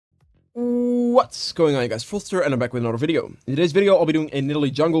What's going on, guys? Fullster, and I'm back with another video. In today's video, I'll be doing a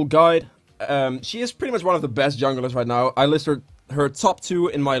Nidalee jungle guide. She is pretty much one of the best junglers right now. I listed her top 2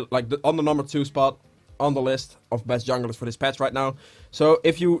 in my, on the number 2 spot on the list of best junglers for this patch right now. So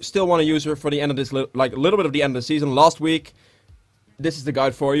if you still want to use her for the end of this, a little bit of the end of the season, last week, this is the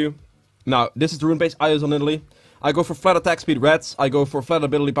guide for you. Now, this is the rune base I use on Nidalee. I go for flat attack speed reds, I go for flat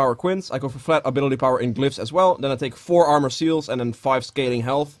ability power quints, I go for flat ability power in glyphs as well. Then I take 4 armor seals and then 5 scaling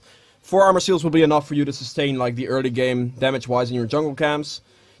health. 4 armor seals will be enough for you to sustain like the early game damage wise in your jungle camps.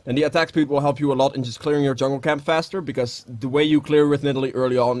 And the attack speed will help you a lot in just clearing your jungle camp faster, because the way you clear with Nidalee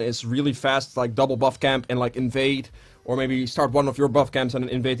early on is really fast, like double buff camp and like invade, or maybe start one of your buff camps and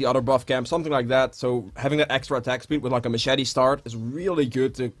then invade the other buff camp, something like that. So having that extra attack speed with like a machete start is really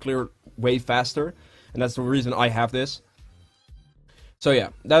good to clear way faster, and that's the reason I have this. So yeah,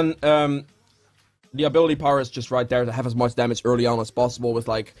 then the ability power is just right there to have as much damage early on as possible with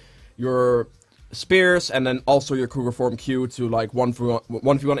like your spears, and then also your Cougar form Q to like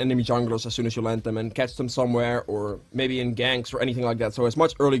 1v1 enemy junglers as soon as you land them and catch them somewhere, or maybe in ganks or anything like that. So as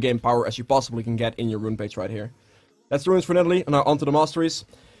much early game power as you possibly can get in your rune page right here. That's the runes for Nidalee, and now onto the masteries.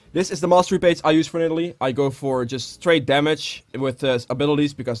 This is the mastery page I use for Nidalee. I go for just straight damage with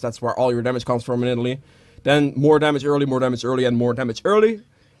abilities, because that's where all your damage comes from in Nidalee. Then more damage early, and more damage early.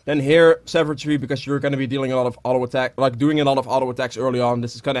 Then here, Savagery, because you're going to be dealing a lot of auto attack, like doing a lot of auto attacks early on.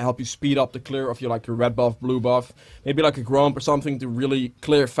 This is going to help you speed up the clear of your like your red buff, blue buff, maybe like a Gromp or something to really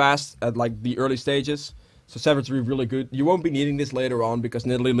clear fast at like the early stages. So Savagery really good. You won't be needing this later on, because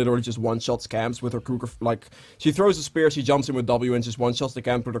Nidalee literally just one-shots camps with her Cougar. Like, she throws a spear, she jumps in with W and just one-shots the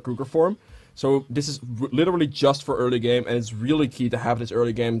camp with her Cougar form. So this is literally just for early game, and it's really key to have this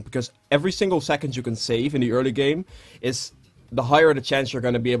early game, because every single second you can save in the early game is the higher the chance you're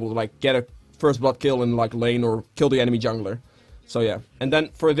going to be able to like get a first blood kill in like lane or kill the enemy jungler. So yeah, and then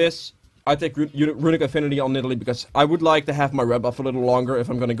for this, I take Runic Affinity on Nidalee, because I would like to have my red buff a little longer if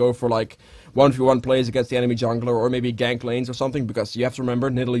I'm going to go for like 1v1 plays against the enemy jungler, or maybe gank lanes or something, because you have to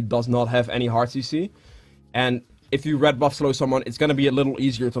remember, Nidalee does not have any hard CC. And if you red buff slow someone, it's going to be a little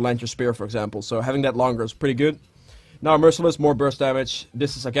easier to land your spear, for example. So having that longer is pretty good. Now Merciless, more burst damage.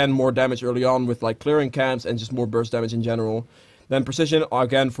 This is again more damage early on with like clearing camps and just more burst damage in general. Then Precision,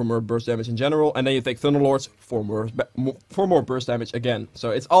 again for more burst damage in general. And then you take Thunderlords for more burst damage again. So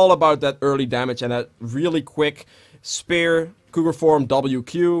it's all about that early damage and that really quick spear, Cougar form,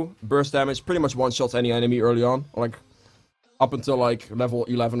 WQ, burst damage. Pretty much one-shots any enemy early on. Like up until like level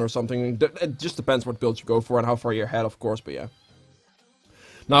 11 or something. It just depends what build you go for and how far you're ahead, of course, but yeah.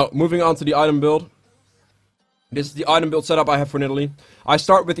 Now, moving on to the item build. This is the item build setup I have for Nidalee. I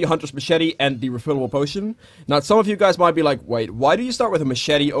start with the Hunter's Machete and the refillable potion. Now, some of you guys might be like, wait, why do you start with a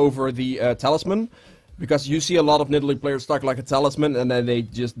machete over the talisman? Because you see a lot of Nidalee players start like a talisman, and then they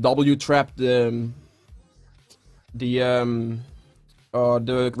just W-trap the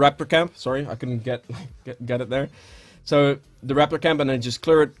raptor camp. Sorry, I couldn't get it there. So the raptor camp, and then just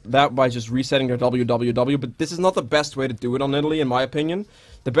clear it that by just resetting their WWW. But this is not the best way to do it on Nidalee, in my opinion.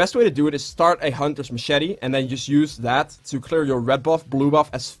 The best way to do it is start a Hunter's Machete, and then just use that to clear your red buff, blue buff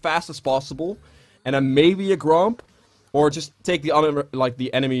as fast as possible, and then maybe a Gromp, or just take the other, like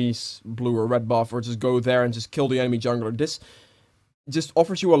the enemy's blue or red buff, or just go there and just kill the enemy jungler. This just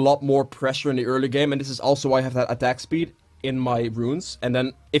offers you a lot more pressure in the early game, and this is also why I have that attack speed in my runes. And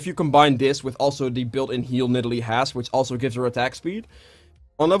then if you combine this with also the built-in heal Nidalee has, which also gives her attack speed,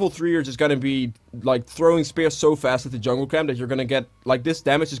 on level 3 you're just gonna be like throwing spears so fast at the jungle camp that you're gonna get like this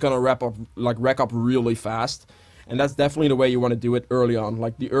damage is gonna rack up really fast. And that's definitely the way you want to do it early on,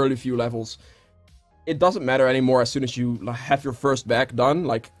 like the early few levels. It doesn't matter anymore as soon as you have your first back done.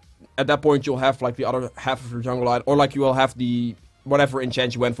 Like at that point you'll have like the other half of your jungle light, or like you will have the whatever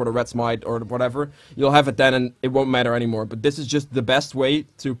enchant you went for, the red smite or whatever, you'll have it then and it won't matter anymore. But this is just the best way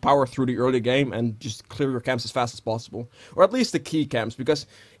to power through the early game and just clear your camps as fast as possible. Or at least the key camps, because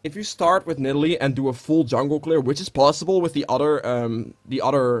if you start with Nidalee and do a full jungle clear, which is possible with the other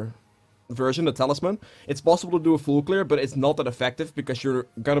version, the talisman, it's possible to do a full clear, but it's not that effective because you're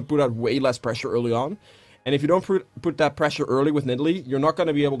gonna put out way less pressure early on. And if you don't put that pressure early with Nidalee, you're not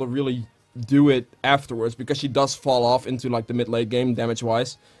gonna be able to really do it afterwards, because she does fall off into like the mid-late game damage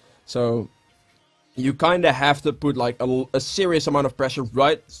wise. So you kind of have to put like a serious amount of pressure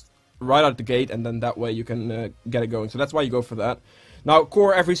right out the gate, and then that way you can get it going. So that's why you go for that. Now,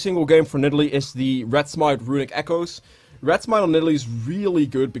 core every single game for Nidalee is the Red Smite Runic Echoes. Red Smite on Nidalee is really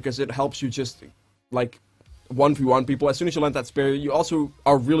good because it helps you just like 1v1 people. As soon as you land that spear, you also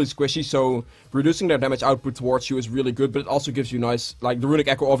are really squishy, so reducing their damage output towards you is really good, but it also gives you nice, like the Runic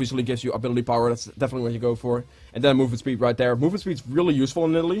Echo obviously gives you ability power, that's definitely what you go for. And then movement speed right there. Movement speed is really useful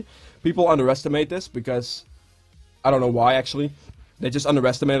in Nidalee. People underestimate this because, I don't know why actually. They just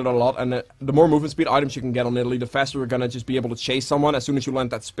underestimate it a lot, and the more movement speed items you can get on Nidalee, the faster you're gonna just be able to chase someone as soon as you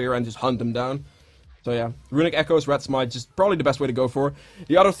land that spear and just hunt them down. So yeah, Runic Echoes, Red Smite, just probably the best way to go for.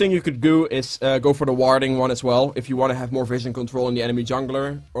 The other thing you could do is go for the warding one as well, if you want to have more vision control in the enemy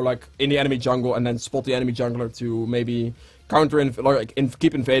jungler, or like in the enemy jungle and then spot the enemy jungler to maybe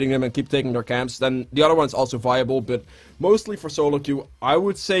keep invading them and keep taking their camps. Then the other one is also viable, but mostly for solo queue, I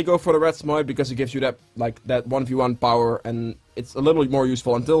would say go for the Red Smite because it gives you that 1v1 power, and it's a little more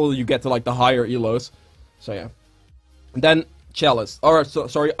useful until you get to like the higher elos. So yeah. And then Chalice. Alright, so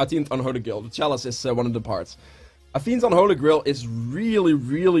sorry, Athene's Unholy Grail. The Chalice is one of the parts. Athene's Unholy Grail is really,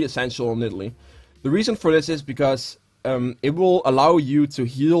 really essential in Nidalee. The reason for this is because it will allow you to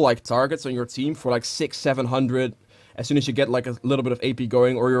heal like targets on your team for like 600-700 as soon as you get like a little bit of AP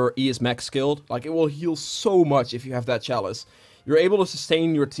going or your E is max skilled. Like, it will heal so much if you have that Chalice. You're able to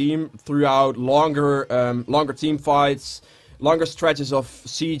sustain your team throughout longer team fights, longer stretches of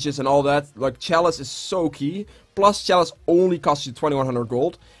sieges and all that. Like, Chalice is so key. Plus, Chalice only costs you 2100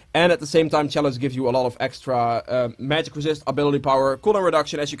 gold. And at the same time, Chalice gives you a lot of extra magic resist, ability power, cooldown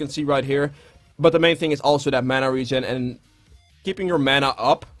reduction, as you can see right here. But the main thing is also that mana regen, and keeping your mana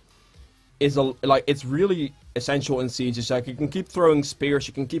up is it's really essential in sieges. Like, you can keep throwing spears,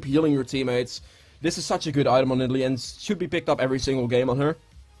 you can keep healing your teammates. This is such a good item on Nidalee and should be picked up every single game on her.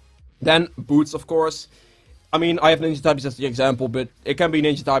 Then boots, of course. I mean, I have Ninja Tabis as the example, but it can be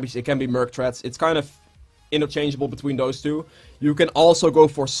Ninja Tabis, it can be Merc Threats. It's kind of interchangeable between those two. You can also go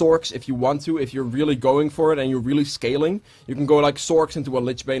for Sorks if you want to, if you're really going for it and you're really scaling. You can go like Sorks into a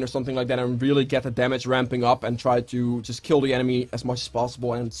Lich Bane or something like that and really get the damage ramping up and try to just kill the enemy as much as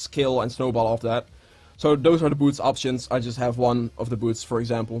possible and scale and snowball off that. So those are the boots options. I just have one of the boots, for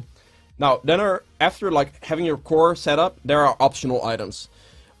example. Now, then after like having your core set up, there are optional items.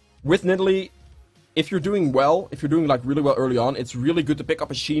 With Nidalee, if you're doing well, if you're doing like really well early on, it's really good to pick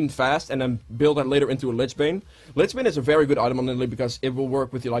up a Sheen fast and then build that later into a Lich Bane. Lich Bane is a very good item on Nidalee because it will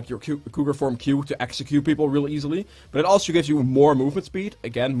work with your Cougar form Q to execute people really easily. But it also gives you more movement speed.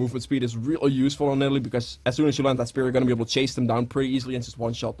 Again, movement speed is really useful on Nidalee because as soon as you land that spear, you're going to be able to chase them down pretty easily and just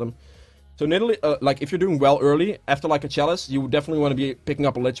one-shot them. So Nidalee, like if you're doing well early, after like a Chalice, you definitely want to be picking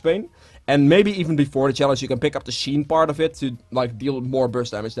up a Lich Bane. And maybe even before the Chalice, you can pick up the Sheen part of it to like deal more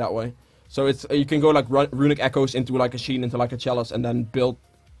burst damage that way. So it's you can go like Runic Echoes into like a Sheen, into like a Chalice, and then build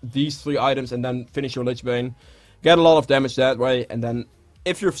these 3 items and then finish your Lich Bane. Get a lot of damage that way, and then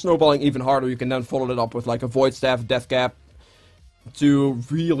if you're snowballing even harder, you can then follow it up with like a Void Staff, Death Cap, to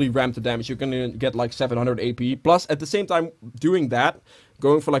really ramp the damage. You're gonna get like 700 AP. Plus, at the same time, doing that,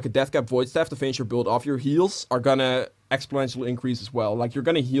 going for like a Death Cap Void Staff to finish your build off, your heals are gonna exponentially increase as well. Like, you're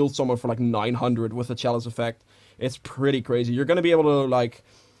gonna heal someone for like 900 with the Chalice effect. It's pretty crazy. You're gonna be able to like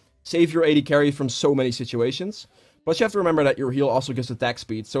save your AD carry from so many situations. But you have to remember that your heal also gives attack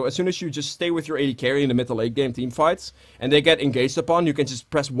speed. So as soon as you just stay with your AD carry in the mid to late game team fights, and they get engaged upon, you can just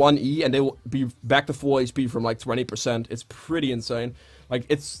press 1E and they will be back to full HP from like 20%. It's pretty insane. Like,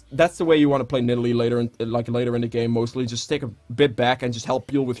 that's the way you want to play Nidalee later in the game mostly. Just take a bit back and just help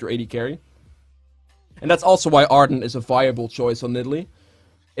peel with your AD carry. And that's also why Arden is a viable choice on Nidalee.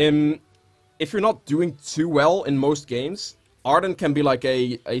 If you're not doing too well in most games, Arden can be like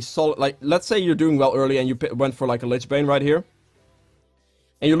a solid, like, let's say you're doing well early and you went for like a Lich Bane right here.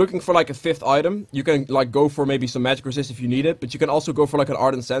 And you're looking for like a 5th item. You can like go for maybe some magic resist if you need it, but you can also go for like an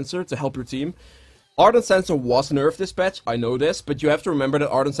Arden Sensor to help your team. Arden Sensor was nerfed this patch, I know this, but you have to remember that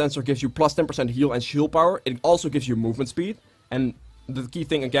Arden Sensor gives you plus 10% heal and shield power. It also gives you movement speed, and the key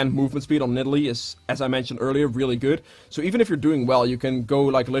thing, again, movement speed on Nidalee is, as I mentioned earlier, really good. So even if you're doing well, you can go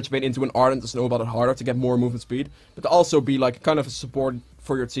like Lich Bane into an Arden to snowball it harder to get more movement speed, but to also be like kind of a support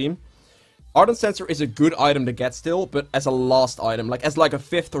for your team. Arden Sensor is a good item to get still, but as a last item, like as like a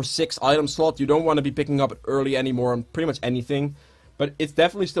 5th or 6th item slot, you don't want to be picking up it early anymore on pretty much anything. But it's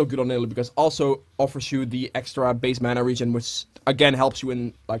definitely still good on Nidalee because it also offers you the extra base mana regen, which again helps you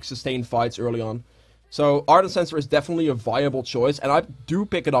in like sustained fights early on. So Arden Sensor is definitely a viable choice, and I do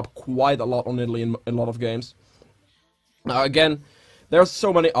pick it up quite a lot on Nidalee in a lot of games. Now again, there's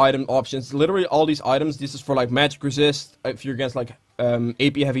so many item options. Literally all these items, this is for like magic resist. If you're against like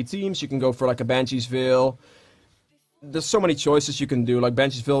AP heavy teams, you can go for like a Banshee's Veil. There's so many choices you can do, like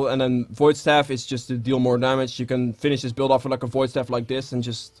Banshee's Veil, and then Void Staff is just to deal more damage. You can finish this build off with like a Void Staff like this and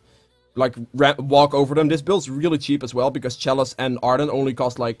just like walk over them. This build's really cheap as well because Chalice and Arden only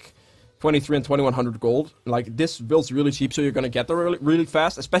cost like 23 and 2100 gold. Like, this build's really cheap, so you're gonna get there really, really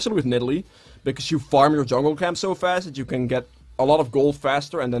fast, especially with Nidalee, because you farm your jungle camp so fast that you can get a lot of gold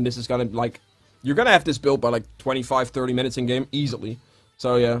faster, and then this is gonna, like, you're gonna have this build by like 25-30 minutes in game easily.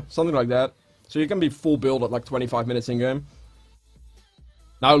 So yeah, something like that. So you can be full build at like 25 minutes in game.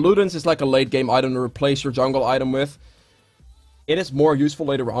 Now, Ludens is like a late game item to replace your jungle item with. It is more useful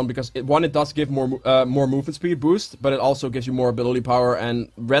later on because it does give more movement speed boost, but it also gives you more ability power. And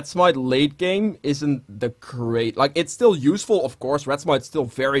Red Smite late game isn't the great, like, it's still useful, of course. Red Smite's still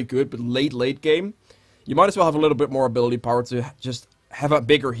very good, but late game, you might as well have a little bit more ability power to just have a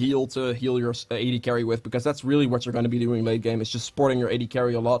bigger heal to heal your AD carry with, because that's really what you're going to be doing late game. It's just supporting your AD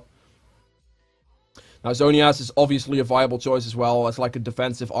carry a lot. Now, Zhonya's is obviously a viable choice as well as like a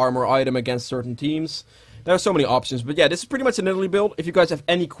defensive armor item against certain teams. There are so many options, but yeah, this is pretty much a Nidalee build. If you guys have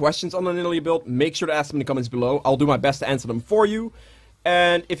any questions on the Nidalee build, make sure to ask them in the comments below. I'll do my best to answer them for you.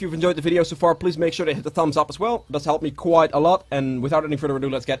 And if you've enjoyed the video so far, please make sure to hit the thumbs up as well. It does help me quite a lot. And without any further ado,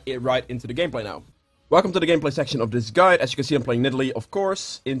 let's get right into the gameplay now. Welcome to the gameplay section of this guide. As you can see, I'm playing Nidalee, of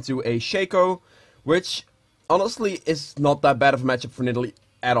course, into a Shaco, which honestly is not that bad of a matchup for Nidalee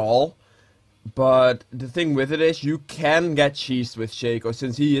at all. But the thing with it is, you can get cheesed with Shaco,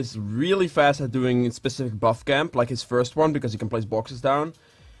 since he is really fast at doing specific buff camp, like his first one, because he can place boxes down.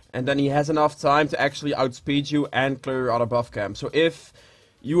 And then he has enough time to actually outspeed you and clear your other buff camp. So if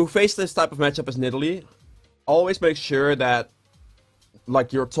you face this type of matchup as Nidalee, always make sure that,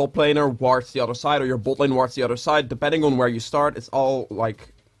 like, your top laner wards the other side, or your bot lane wards the other side, depending on where you start. It's all,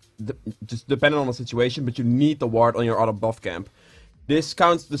 like, just depending on the situation, but you need the ward on your other buff camp. This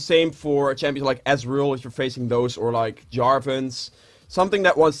counts the same for a champion like Ezreal if you're facing those, or like Jarvans. Something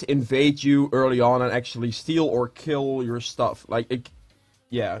that wants to invade you early on and actually steal or kill your stuff. Like,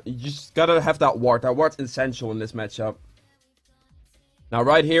 yeah, you just gotta have that ward. That ward's essential in this matchup. Now,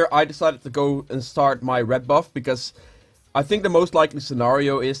 right here, I decided to go and start my red buff because I think the most likely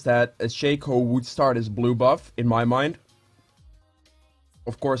scenario is that a Shaco would start his blue buff, in my mind.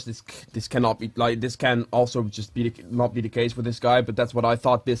 Of course, this cannot be, like, this can also just be not be the case with this guy, but that's what I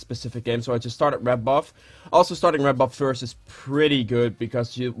thought this specific game, so I just started red buff. Also, starting red buff first is pretty good,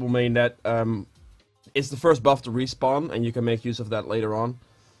 because you will mean that it's the first buff to respawn, and you can make use of that later on.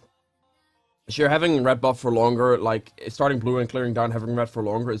 Sure, having red buff for longer, like, starting blue and clearing down, having red for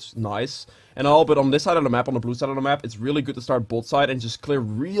longer is nice and all, but on this side of the map, on the blue side of the map, it's really good to start both side and just clear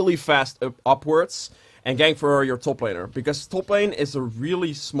really fast upwards and gank for your top laner, because top lane is a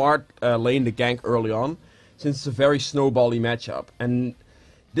really smart lane to gank early on, since it's a very snowbally matchup. And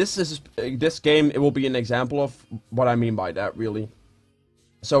this game, it will be an example of what I mean by that, really.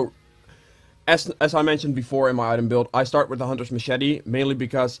 So, as I mentioned before in my item build, I start with the Hunter's Machete, mainly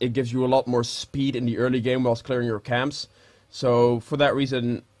because it gives you a lot more speed in the early game whilst clearing your camps. So, for that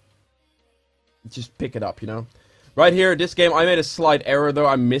reason, just pick it up, you know. Right here, this game, I made a slight error though.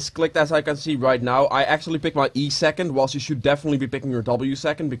 I misclicked, as I can see right now. I actually picked my E second, whilst you should definitely be picking your W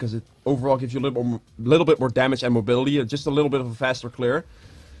second, because it overall gives you a little bit more damage and mobility, just a little bit of a faster clear.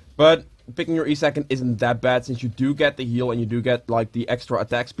 But picking your E second isn't that bad, since you do get the heal and you do get, like, the extra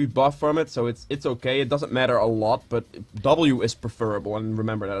attack speed buff from it, so it's okay. It doesn't matter a lot, but W is preferable, and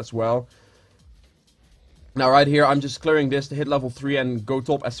remember that as well. Now, right here, I'm just clearing this to hit level 3 and go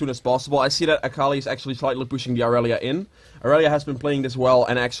top as soon as possible. I see that Akali is actually slightly pushing the Aurelia in. Aurelia has been playing this well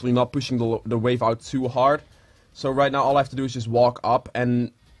and actually not pushing the wave out too hard. So right now, all I have to do is just walk up.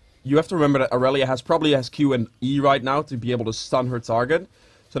 And you have to remember that Aurelia probably has Q and E right now to be able to stun her target.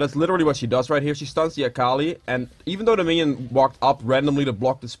 So that's literally what she does right here. She stuns the Akali. And even though the minion walked up randomly to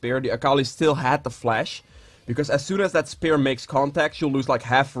block the spear, the Akali still had the flash. Because as soon as that spear makes contact, she'll lose like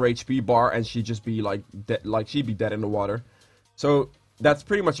half her HP bar, and she'd just be like, she'd be dead in the water. So that's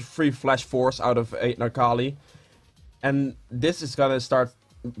pretty much a free flash force out of Akali. And this is gonna start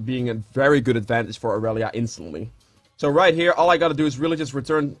being a very good advantage for Aurelia instantly. So right here, all I gotta do is really just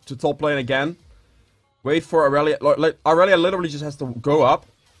return to top lane again. Wait for Aurelia. Aurelia literally just has to go up.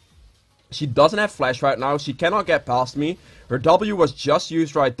 She doesn't have flash right now. She cannot get past me. Her W was just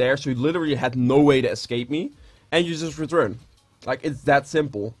used right there, so she literally had no way to escape me. And you just return. Like, it's that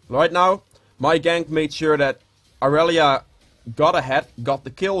simple. Right now, my gank made sure that Aurelia got ahead, got the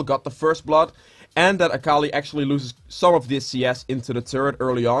kill, got the first blood, and that Akali actually loses some of this CS into the turret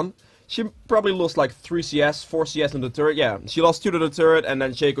early on. She probably lost like 3 CS, 4 CS in the turret. Yeah, she lost 2 to the turret, and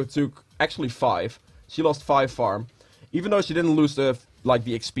then Shaco took actually 5. She lost 5 farm. Even though she didn't lose the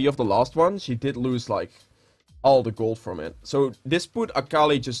XP of the last one, she did lose like all the gold from it. So this put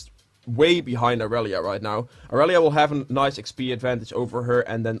Akali just way behind Aurelia right now. Aurelia will have a nice XP advantage over her,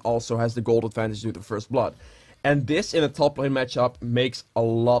 and then also has the gold advantage due to first blood. And this in a top lane matchup makes a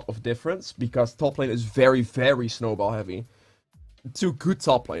lot of difference because top lane is very, very snowball heavy. To good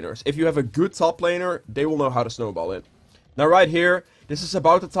top laners. If you have a good top laner, they will know how to snowball it. Now right here, this is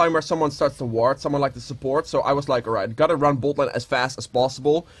about the time where someone starts to ward, someone like the support. So I was like, alright, gotta run bot lane as fast as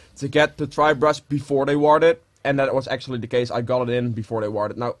possible to get the tri-brush before they ward it. And that was actually the case. I got it in before they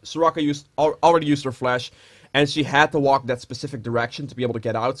warded. Now, Soraka already used her flash, and she had to walk that specific direction to be able to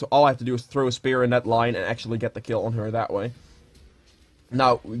get out. So all I have to do is throw a spear in that line and actually get the kill on her that way.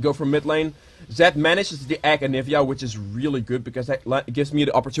 Now, we go from mid lane. Zed manages the egg Anivia, which is really good because that gives me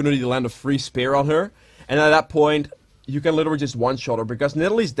the opportunity to land a free spear on her. And at that point, you can literally just one-shot her because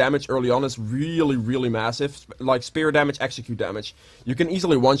Nidalee's damage early on is really, really massive. Like spear damage, execute damage. You can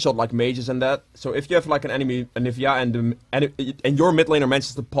easily one-shot like mages and that. So if you have like an enemy Anivia and your mid laner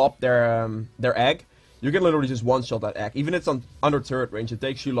manages to pop their egg, you can literally just one-shot that egg. Even if it's under turret range, it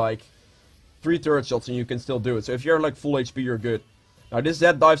takes you like 3 turret shots and you can still do it. So if you're like full HP, you're good. Now this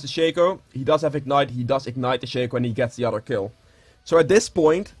Zed dives the Shaco, he does have Ignite, he does Ignite the Shaco and he gets the other kill. So at this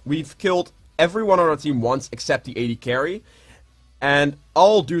point, we've killed everyone on our team once except the AD carry. And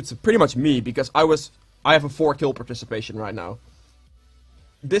all due to pretty much me, because I have a 4 kill participation right now.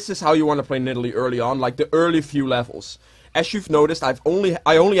 This is how you want to play Nidalee early on, like the early few levels. As you've noticed, I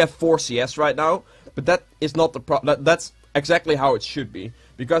only have 4 CS right now, but that is not the problem. That's exactly how it should be.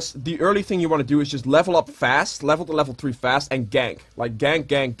 Because the early thing you want to do is just level up fast, level to level 3 fast, and gank. Like gank,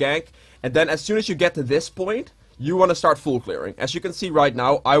 gank, gank. And then as soon as you get to this point, you want to start full clearing. As you can see right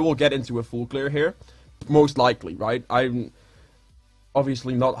now, I will get into a full clear here. Most likely, right? I'm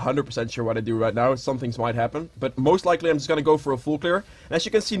obviously not 100% sure what I do right now. Some things might happen. But most likely I'm just going to go for a full clear. And as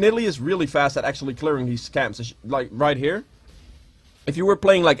you can see, Nidalee is really fast at actually clearing these camps. Like right here. If you were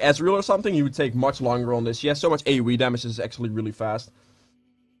playing like Ezreal or something, you would take much longer on this. She has so much AoE damage, this is actually really fast.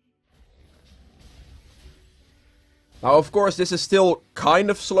 Now, of course, this is still kind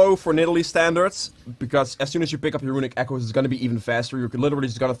of slow for Nidalee standards, because as soon as you pick up your Runic Echoes, it's going to be even faster. You're literally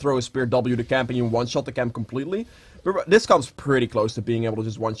just going to throw a spear W to camp and you one-shot the camp completely. But this comes pretty close to being able to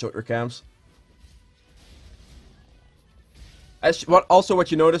just one-shot your camps.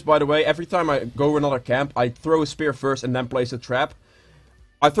 What you notice, by the way, every time I go another camp, I throw a spear first and then place a trap.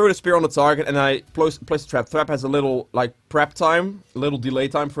 I throw the spear on the target and I place the trap. Trap has a little, like, prep time, a little delay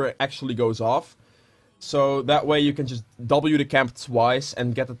time for it actually goes off. So that way you can just W the camp twice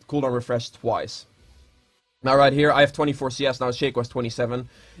and get the cooldown refreshed twice. Now right here, I have 24 CS, now Shaco has 27.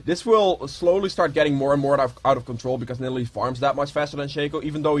 This will slowly start getting more and more out of control because Nidalee farms that much faster than Shaco,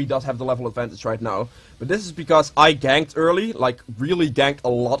 even though he does have the level advantage right now. But this is because I ganked early, like really ganked a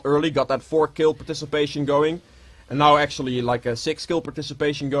lot early, got that 4 kill participation going. And now actually like a 6 kill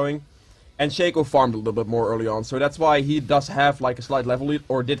participation going. And Shaco farmed a little bit more early on, so that's why he does have like a slight level lead,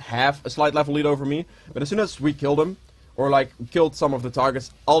 or did have a slight level lead over me. But as soon as we killed him, or like killed some of the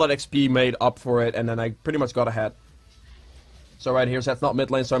targets, all that XP made up for it, and then I pretty much got ahead. So right here, that's not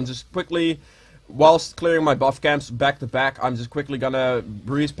mid lane, so I'm just quickly, whilst clearing my buff camps back to back, I'm just quickly gonna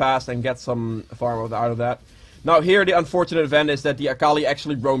breeze past and get some farm out of that. Now here, the unfortunate event is that the Akali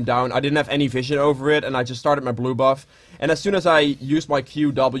actually roamed down. I didn't have any vision over it, and I just started my blue buff. And as soon as I used my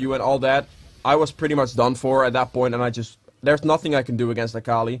QW and all that, I was pretty much done for at that point, and there's nothing I can do against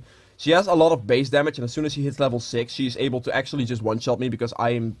Akali. She has a lot of base damage, and as soon as she hits level 6, she's able to actually just one-shot me, because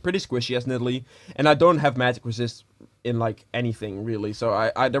I am pretty squishy as Nidalee, and I don't have magic resist in, like, anything, really.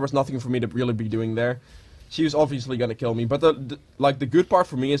 So there was nothing for me to really be doing there. She was obviously gonna kill me, but the good part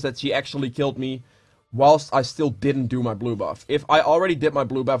for me is that she actually killed me whilst I still didn't do my blue buff. If I already did my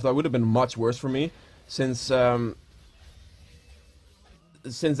blue buff, that would have been much worse for me, since then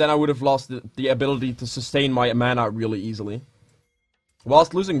I would have lost the ability to sustain my mana really easily.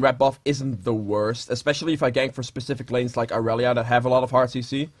 Whilst losing red buff isn't the worst, especially if I gank for specific lanes like Aurelia that have a lot of hard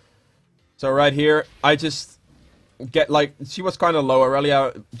CC. So right here, I just get, like, she was kind of low.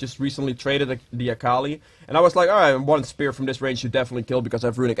 Aurelia just recently traded the Akali, and I was like, alright, one spear from this range should definitely kill because I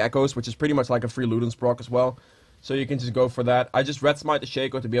have Runic Echoes, which is pretty much like a free Luden's proc as well. So you can just go for that. I just red smite the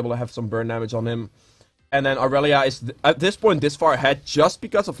Shaco to be able to have some burn damage on him. And then Aurelia is, at this point, this far ahead just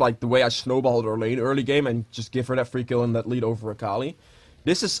because of, like, the way I snowballed her lane early game and just give her that free kill and that lead over Akali.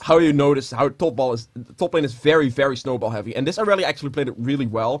 This is how you notice how top lane is very, very snowball heavy. And this Aurelia actually played it really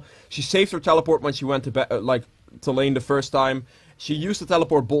well. She saved her teleport when she went to lane the first time. She used the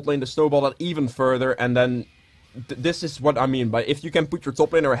teleport bot lane to snowball that even further. And then, this is what I mean by if you can put your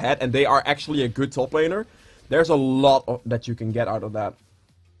top laner ahead and they are actually a good top laner, there's a lot that you can get out of that.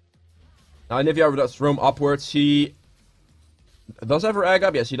 Now, Anivia does roam upwards. She does have her egg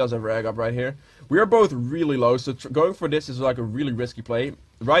up. Yes, she does have her egg up right here. We are both really low, so going for this is like a really risky play.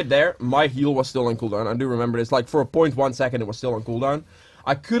 right there, my heal was still on cooldown. I do remember this. Like, for a 0.1 second, it was still on cooldown.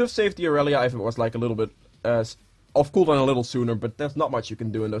 I could have saved the Aurelia if it was, like, a little bit off cooldown a little sooner, but there's not much you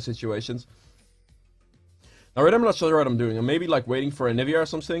can do in those situations. Now, right, I'm not sure what I'm doing. I'm maybe, like, waiting for a Nivea or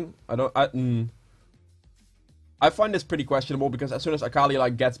something. I find this pretty questionable, because as soon as Akali,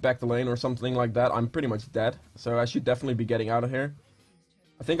 like, gets back the lane or something like that, I'm pretty much dead. So I should definitely be getting out of here.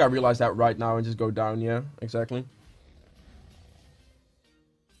 I think I realize that right now and just go down, yeah, exactly.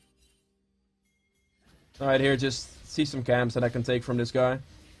 Alright, here, just see some camps that I can take from this guy.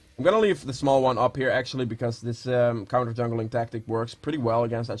 I'm gonna leave the small one up here, actually, because this counter jungling tactic works pretty well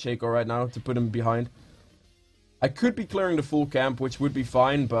against that Shaco right now, to put him behind. I could be clearing the full camp, which would be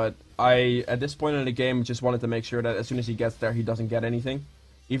fine, but I, at this point in the game, just wanted to make sure that as soon as he gets there, he doesn't get anything.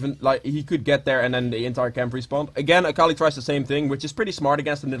 Even, like, he could get there and then the entire camp respawn. Again, Akali tries the same thing, which is pretty smart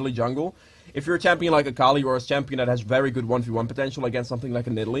against the Nidalee jungle. If you're a champion like Akali, or a champion that has very good 1v1 potential against something like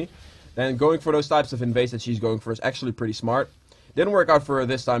a Nidalee, then going for those types of invades that she's going for is actually pretty smart. Didn't work out for her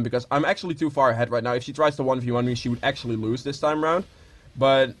this time, because I'm actually too far ahead right now. If she tries to 1v1 me, she would actually lose this time round.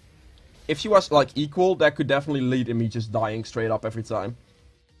 But if she was, like, equal, that could definitely lead to me just dying straight up every time.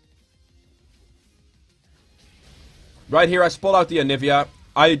 Right here, I spot out the Anivia.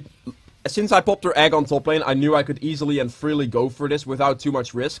 Since I popped her egg on top lane, I knew I could easily and freely go for this without too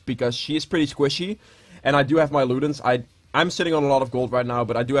much risk, because she is pretty squishy, and I do have my Ludens. I'm sitting on a lot of gold right now,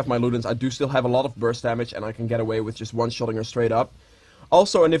 but I do have my Ludens. I do still have a lot of burst damage, and I can get away with just one-shotting her straight up.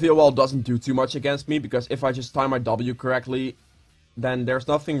 Also, Anivia wall doesn't do too much against me, because if I just time my W correctly, then there's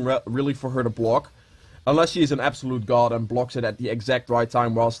nothing really for her to block. Unless she is an absolute god and blocks it at the exact right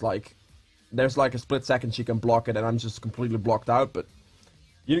time, whilst, like, there's like a split second she can block it, and I'm just completely blocked out, but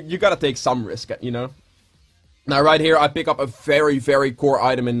you gotta take some risk, you know? Now, right here, I pick up a very, very core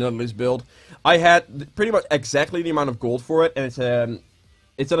item in Nidalee's build. I had pretty much exactly the amount of gold for it, and it's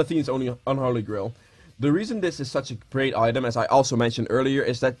an Athene's only unholy grail. The reason this is such a great item, as I also mentioned earlier,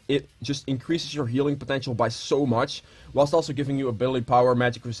 is that it just increases your healing potential by so much, whilst also giving you ability power,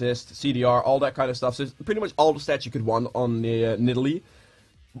 magic resist, CDR, all that kind of stuff. So it's pretty much all the stats you could want on the Nidalee,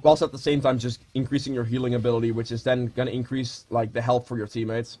 whilst at the same time just increasing your healing ability, which is then gonna increase, like, the health for your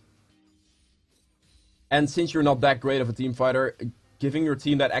teammates. And since you're not that great of a team fighter, giving your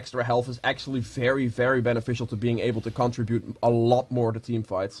team that extra health is actually very, very beneficial to being able to contribute a lot more to team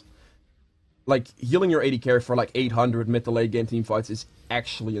fights. Like, healing your AD carry for like 800 mid to late game team fights is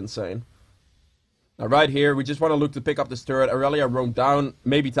actually insane. Now, right here, we just want to look to pick up this turret. Aurelia roamed down,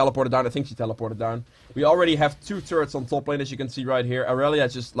 maybe teleported down. I think she teleported down. We already have 2 turrets on top lane, as you can see right here. Aurelia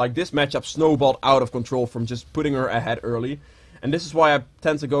just, like, this matchup snowballed out of control from just putting her ahead early. And this is why I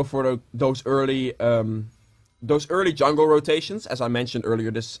tend to go for those early jungle rotations, as I mentioned earlier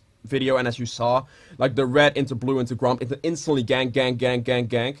this video, and as you saw, like the red into blue into grump, into instantly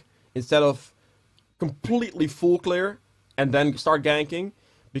gank, instead of completely full clear and then start ganking,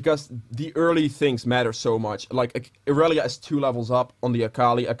 because the early things matter so much. Like, Aurelia is 2 levels up on the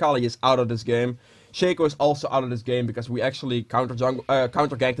Akali. Akali is out of this game. Shaco is also out of this game, because we actually counter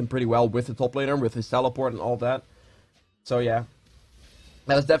ganked him pretty well with the top laner, with his teleport and all that. So yeah,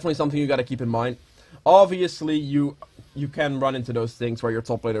 that is definitely something you gotta keep in mind. Obviously, you can run into those things where your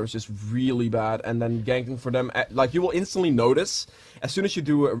top laner is just really bad, and then ganking for them, like, you will instantly notice, as soon as you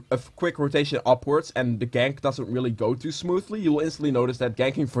do a quick rotation upwards, and the gank doesn't really go too smoothly, you will instantly notice that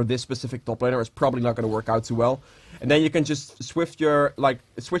ganking for this specific top laner is probably not going to work out too well. And then you can just switch your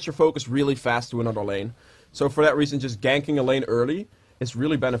focus really fast to another lane. So for that reason, just ganking a lane early is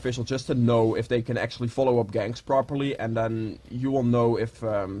really beneficial, just to know if they can actually follow up ganks properly, and then you will know if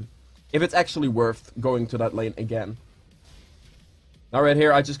it's actually worth going to that lane again. Now right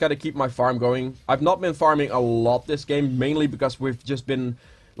here, I just gotta keep my farm going. I've not been farming a lot this game, mainly because we've just been,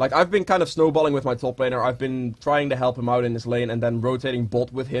 like, I've been kind of snowballing with my top laner. I've been trying to help him out in this lane, and then rotating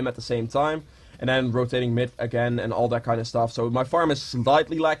bot with him at the same time, and then rotating mid again, and all that kind of stuff. So my farm is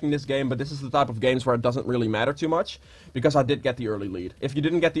slightly lacking this game, but this is the type of games where it doesn't really matter too much, because I did get the early lead. If you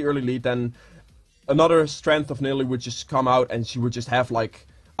didn't get the early lead, then another strength of Nidalee would just come out, and she would just have, like,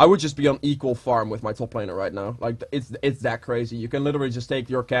 I would just be on equal farm with my top laner right now. Like, it's that crazy. You can literally just take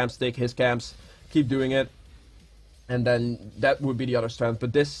your camps, take his camps, keep doing it, and then that would be the other strength.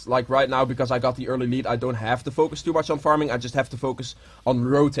 But this, like, right now, because I got the early lead, I don't have to focus too much on farming. I just have to focus on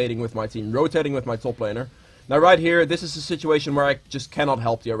rotating with my team, rotating with my top laner. Now right here, this is a situation where I just cannot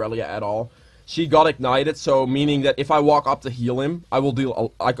help the Aurelia at all. She got ignited, so meaning that if I walk up to heal him, I will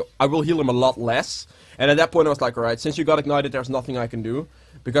heal him a lot less. And at that point, I was like, alright, since you got ignited, there's nothing I can do.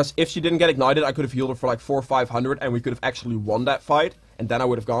 Because if she didn't get ignited, I could have healed her for like 400 or 500, and we could have actually won that fight, and then I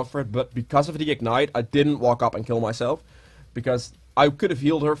would have gone for it. But because of the ignite, I didn't walk up and kill myself, because I could have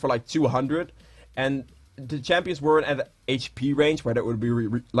healed her for like 200, and the champions weren't at HP range where that would be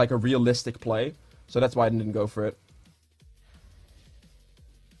like a realistic play. So that's why I didn't go for it.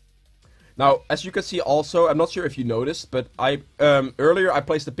 Now, as you can see also, I'm not sure if you noticed, but earlier I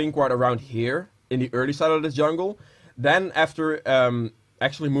placed the pink ward around here in the early side of the jungle. Then after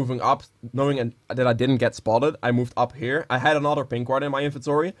actually moving up, knowing that I didn't get spotted, I moved up here. I had another pink ward in my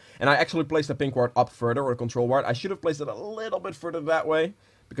inventory, and I actually placed the pink ward up further, or a control ward. I should have placed it a little bit further that way,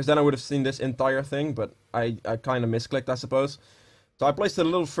 because then I would have seen this entire thing, but I kind of misclicked, I suppose. So I placed it a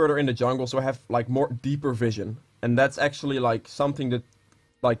little further in the jungle, so I have like more deeper vision. And that's actually like something that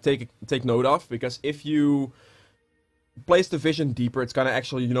like take note of, because if you place the vision deeper, it's gonna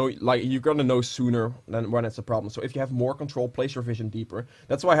actually, you know, like you're gonna know sooner than when it's a problem. So if you have more control, place your vision deeper.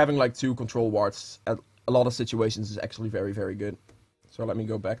 That's why having like 2 control wards at a lot of situations is actually very, very good. So let me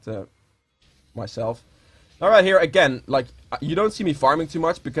go back to myself. Alright, here again, like, you don't see me farming too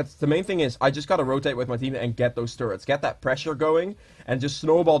much, because the main thing is I just gotta rotate with my team and get those turrets, get that pressure going, and just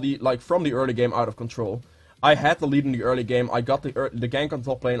snowball the, like, from the early game out of control. I had the lead in the early game, I got the gank on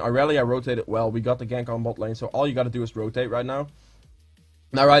top lane, Aurelia rotated well, we got the gank on bot lane, so all you gotta do is rotate right now.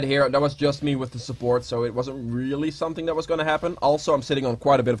 Now right here, that was just me with the support, so it wasn't really something that was gonna happen. Also, I'm sitting on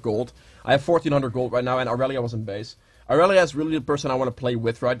quite a bit of gold. I have 1400 gold right now, and Aurelia was in base. Aurelia is really the person I want to play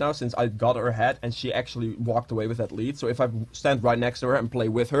with right now, since I got her head and she actually walked away with that lead. So if I stand right next to her and play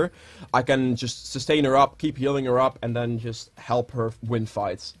with her, I can just sustain her up, keep healing her up, and then just help her win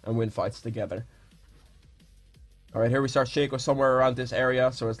fights, and win fights together. Alright, here we start Shaco somewhere around this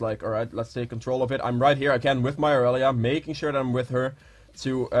area, so it's like, alright, let's take control of it. I'm right here again with my Aurelia, making sure that I'm with her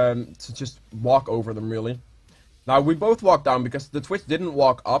to just walk over them, really. Now, we both walked down because the Twitch didn't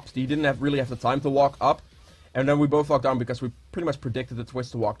walk up, he didn't really have the time to walk up. And then we both walked down because we pretty much predicted the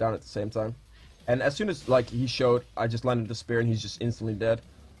Twitch to walk down at the same time. And as soon as, like, he showed, I just landed the spear and he's just instantly dead.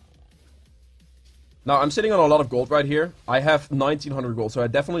 Now, I'm sitting on a lot of gold right here. I have 1900 gold, so I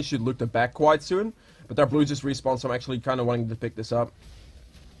definitely should look to back quite soon. But their blue just respawned, so I'm actually kind of wanting to pick this up.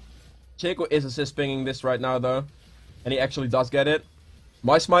 Checo is assist pinging this right now, though. And he actually does get it.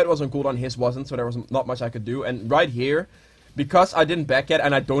 My smite was on cooldown, his wasn't, so there was not much I could do. And right here, because I didn't back yet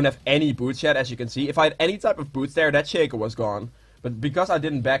and I don't have any boots yet, as you can see, if I had any type of boots there, that Shaco was gone. But because I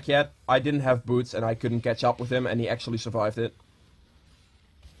didn't back yet, I didn't have boots and I couldn't catch up with him, and he actually survived it.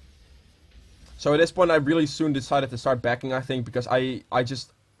 So at this point I really soon decided to start backing, I think, because I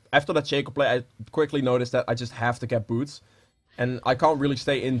just, after that Shaco play, I quickly noticed that I just have to get boots. And I can't really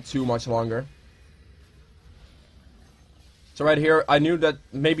stay in too much longer. So right here, I knew that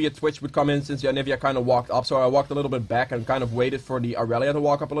maybe a Twitch would come in since Anivia kind of walked up, so I walked a little bit back and kind of waited for the Aurelia to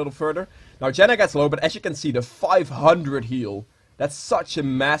walk up a little further. Now Jenna gets low, but as you can see, the 500 heal, that's such a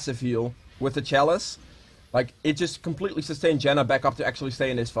massive heal with the Chalice. Like, it just completely sustained Jenna back up to actually stay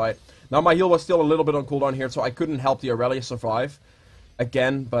in this fight. Now my heal was still a little bit on cooldown here, so I couldn't help the Aurelia survive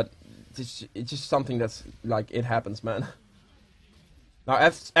again, but it's just something that's, like, it happens, man.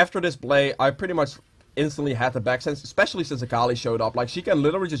 Now after this play, I pretty much instantly had the back sense, especially since Akali showed up. Like, she can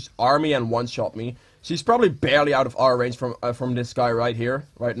literally just army and one-shot me. She's probably barely out of R range from this guy right here,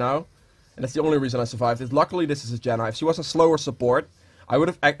 right now. And that's the only reason I survived it. Luckily, this is a Janna. If she was a slower support,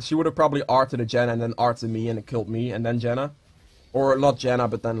 she would have probably R to the Janna and then R to me and it killed me and then Janna. Or not Janna,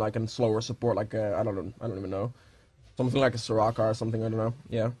 but then like a slower support, like I don't even know. Something like a Soraka or something, I don't know.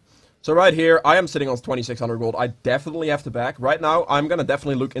 Yeah. So right here, I am sitting on 2600 gold. I definitely have to back. Right now, I'm gonna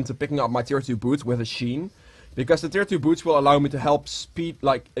definitely look into picking up my tier 2 boots with a Sheen. Because the tier 2 boots will allow me to help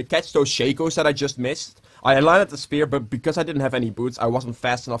catch those Shakos that I just missed. I landed the spear, but because I didn't have any boots, I wasn't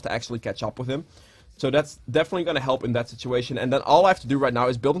fast enough to actually catch up with him. So that's definitely gonna help in that situation. And then all I have to do right now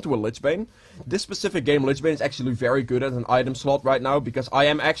is build into a Lichbane. This specific game, Lichbane is actually very good as an item slot right now, because I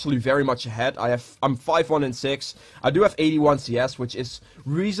am actually very much ahead. I'm 5-1 and 6. I do have 81 CS, which is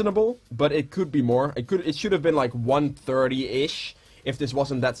reasonable, but it could be more. It should have been like 130-ish if this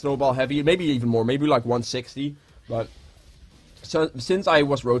wasn't that snowball heavy. Maybe even more, maybe like 160. But so since I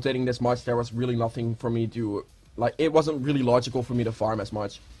was rotating this much, there was really nothing for me to, like, it wasn't really logical for me to farm as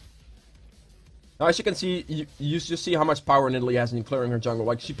much. Now, as you can see, you just see how much power Nidalee has in clearing her jungle.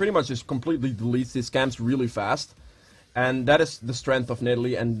 Like, she pretty much just completely deletes these camps really fast. And that is the strength of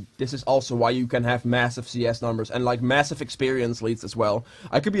Nidalee, and this is also why you can have massive CS numbers and, like, massive experience leads as well.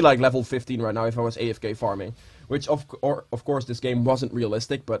 I could be, like, level 15 right now if I was AFK farming. Which, of course, this game wasn't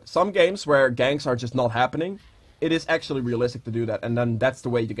realistic, but some games where ganks are just not happening, it is actually realistic to do that, and then that's the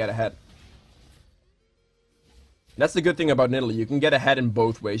way to get ahead. That's the good thing about Nidalee. You can get ahead in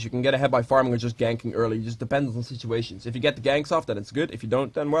both ways. You can get ahead by farming or just ganking early. It just depends on situations. If you get the ganks off, then it's good. If you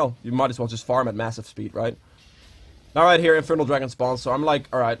don't, then, well, you might as well just farm at massive speed, right? Now right here, Infernal Dragon spawns, so I'm like,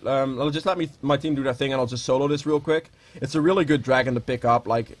 alright, just let my team do their thing and I'll just solo this real quick. It's a really good dragon to pick up,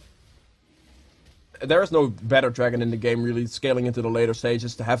 like, there is no better dragon in the game really scaling into the later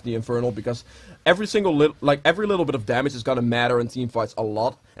stages to have the Infernal, because every little bit of damage is gonna matter in team fights a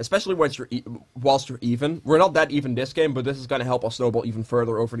lot, especially once whilst you're even. We're not that even this game, but this is gonna help us snowball even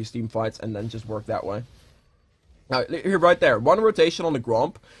further over these team fights and then just work that way. Now, here, right there, one rotation on the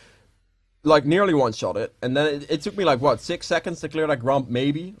Gromp, like, nearly one-shot it, and then it took me, like, what, 6 seconds to clear that Gromp,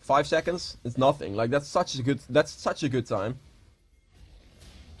 maybe? 5 seconds? It's nothing. Like, that's such a good time.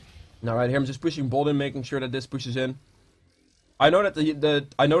 Now, right here, I'm just pushing Bolt in, making sure that this pushes in. I know that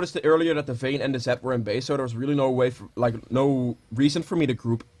I noticed earlier that the Vayne and the Zed were in base, so there was really no way for, like, no reason for me to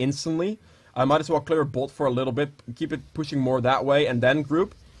group instantly. I might as well clear Bolt for a little bit, keep it pushing more that way, and then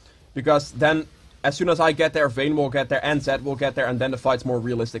group. Because then, as soon as I get there, Vayne will get there, and Zed will get there, and then the fight's more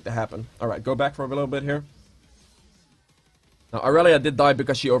realistic to happen. Alright, go back for a little bit here. Now, Aurelia did die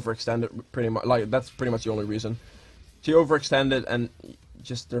because she overextended, pretty much. Like, that's pretty much the only reason. She overextended, and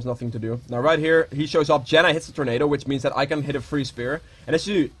just, there's nothing to do. Now, right here, he shows up. Janna hits the tornado, which means that I can hit a free spear. And as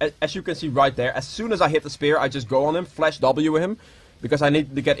you can see right there, as soon as I hit the spear, I just go on him, flash W him, because I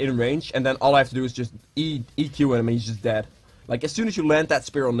need to get in range, and then all I have to do is just EQ him, and he's just dead. Like, as soon as you land that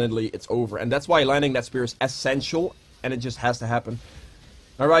spear on Nidalee, it's over. And that's why landing that spear is essential, and it just has to happen.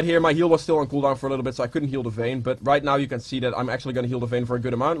 Now, right here, my heal was still on cooldown for a little bit, so I couldn't heal the Vayne. But right now, you can see that I'm actually going to heal the Vayne for a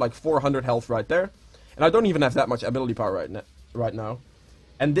good amount, like 400 health right there. And I don't even have that much ability power right now.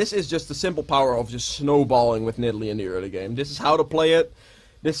 And this is just the simple power of just snowballing with Nidalee in the early game. This is how to play it.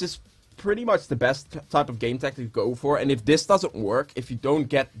 This is pretty much the best type of game tactic to go for. And if this doesn't work, if you don't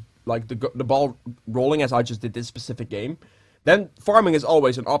get like the ball rolling as I just did this specific game, then farming is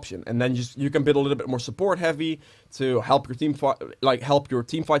always an option. And then you can build a little bit more support heavy to help your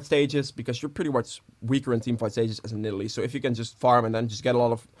team fight stages, because you're pretty much weaker in team fight stages as a Nidalee. So if you can just farm and then just get a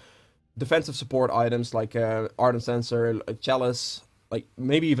lot of defensive support items like Ardent Sensor, Chalice, like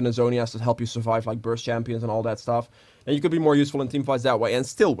maybe even a Zonias to help you survive, like burst champions and all that stuff. And you could be more useful in team fights that way and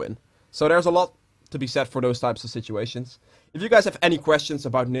still win. So there's a lot to be said for those types of situations. If you guys have any questions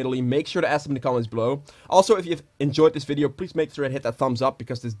about Nidalee, make sure to ask them in the comments below. Also, if you've enjoyed this video, please make sure to hit that thumbs up,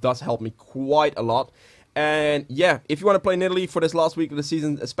 because this does help me quite a lot. And yeah, if you want to play Nidalee for this last week of the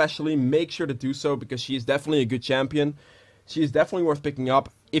season especially, make sure to do so, because she is definitely a good champion. She is definitely worth picking up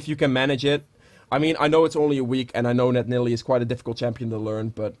if you can manage it. I mean, I know it's only a week, and I know that Nidalee is quite a difficult champion to learn,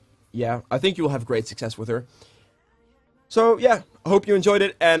 but yeah, I think you'll have great success with her. So yeah, I hope you enjoyed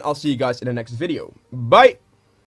it, and I'll see you guys in the next video. Bye!